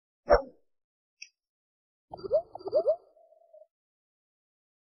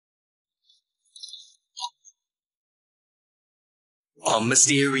A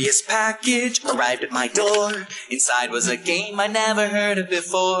mysterious package arrived at my door. Inside was a game I never heard of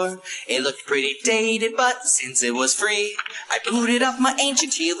before. It looked pretty dated, but since it was free, I booted up my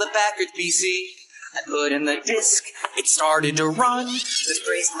ancient Hewlett-Packard PC. I put in the disc, it started to run. Just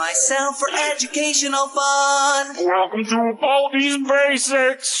braced myself for educational fun. Welcome to Baldis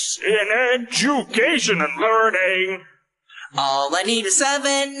Basics in Education and Learning. All I need is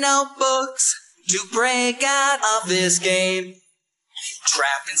 7 notebooks to break out of this game.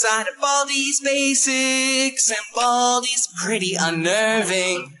 Trapped inside of Baldis Basics, and Baldi's pretty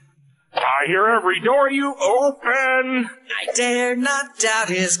unnerving. I hear every door you open. I dare not doubt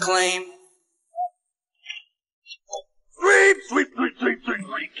his claim. Sleep, sleep, sleep, sleep, sleep,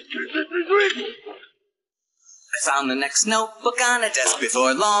 sleep, sleep, sleep, sleep. I found the next notebook on a desk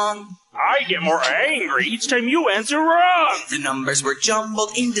before long. I get more angry each time you answer wrong. The numbers were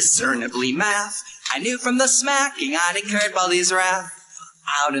jumbled, indiscernibly math. I knew from the smacking I'd incurred Baldi's wrath.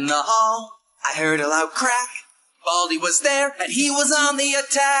 Out in the hall, I heard a loud crack. Baldi was there, and he was on the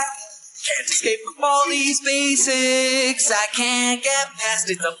attack. Can't escape from Baldi's Basics. I can't get past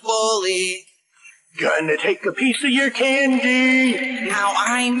it, the bully. Gonna take a piece of your candy. Now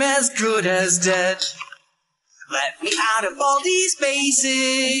I'm as good as dead. Let me out of Baldi's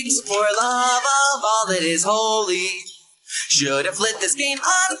Basics, for love of all that is holy. Should have lit this game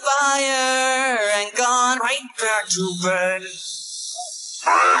on fire and gone right back to bed.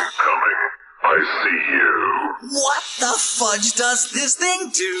 I'm coming. I see you. What the fudge does this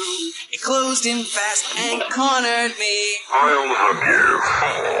thing do? It closed in fast and cornered me. I'll hug you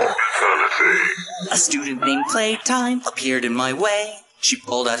for eternity. A student named Playtime appeared in my way. She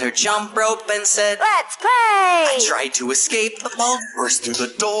pulled out her jump rope and said, "Let's play!" I tried to escape, but ball burst through the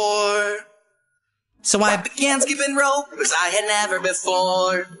door. So I began skipping rope as I had never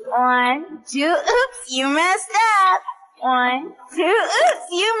before. 1, 2, oops, you messed up. 1, 2, oops,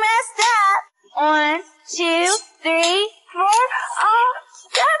 you messed up. 1, 2, 3, 4. Oh,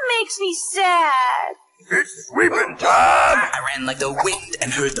 that makes me sad. It's sweeping time. I ran like the wind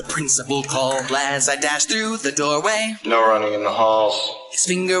and heard the principal call as I dashed through the doorway. No running in the halls. His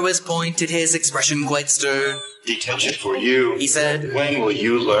finger was pointed, his expression quite stern. Detention for you. He said, When will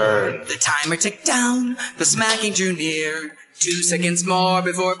you learn? The timer ticked down, the smacking drew near. 2 seconds more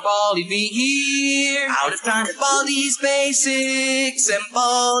before Baldi'd be here. Out of time for Baldi's Basics, and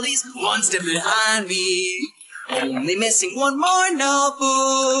Baldi's one step behind me. Only missing one more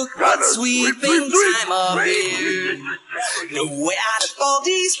notebook, but sweeping time of year. No way out of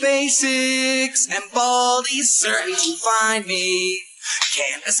Baldi's Basics, and Baldi's certain to find me.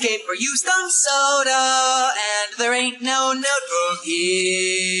 Can't escape or use some soda, and there ain't no notebook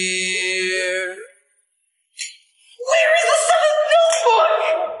here. Where is the 7th notebook?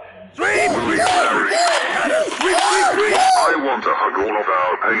 I want to hug all of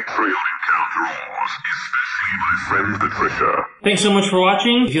our Patreon encounterers, especially my friend Patricia. Thanks so much for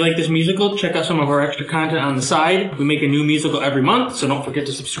watching. If you like this musical, check out some of our extra content on the side. We make a new musical every month, so don't forget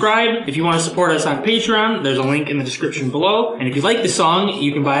to subscribe. If you want to support us on Patreon, there's a link in the description below. And if you like the song,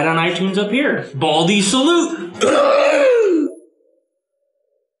 you can buy it on iTunes up here. Baldi salute!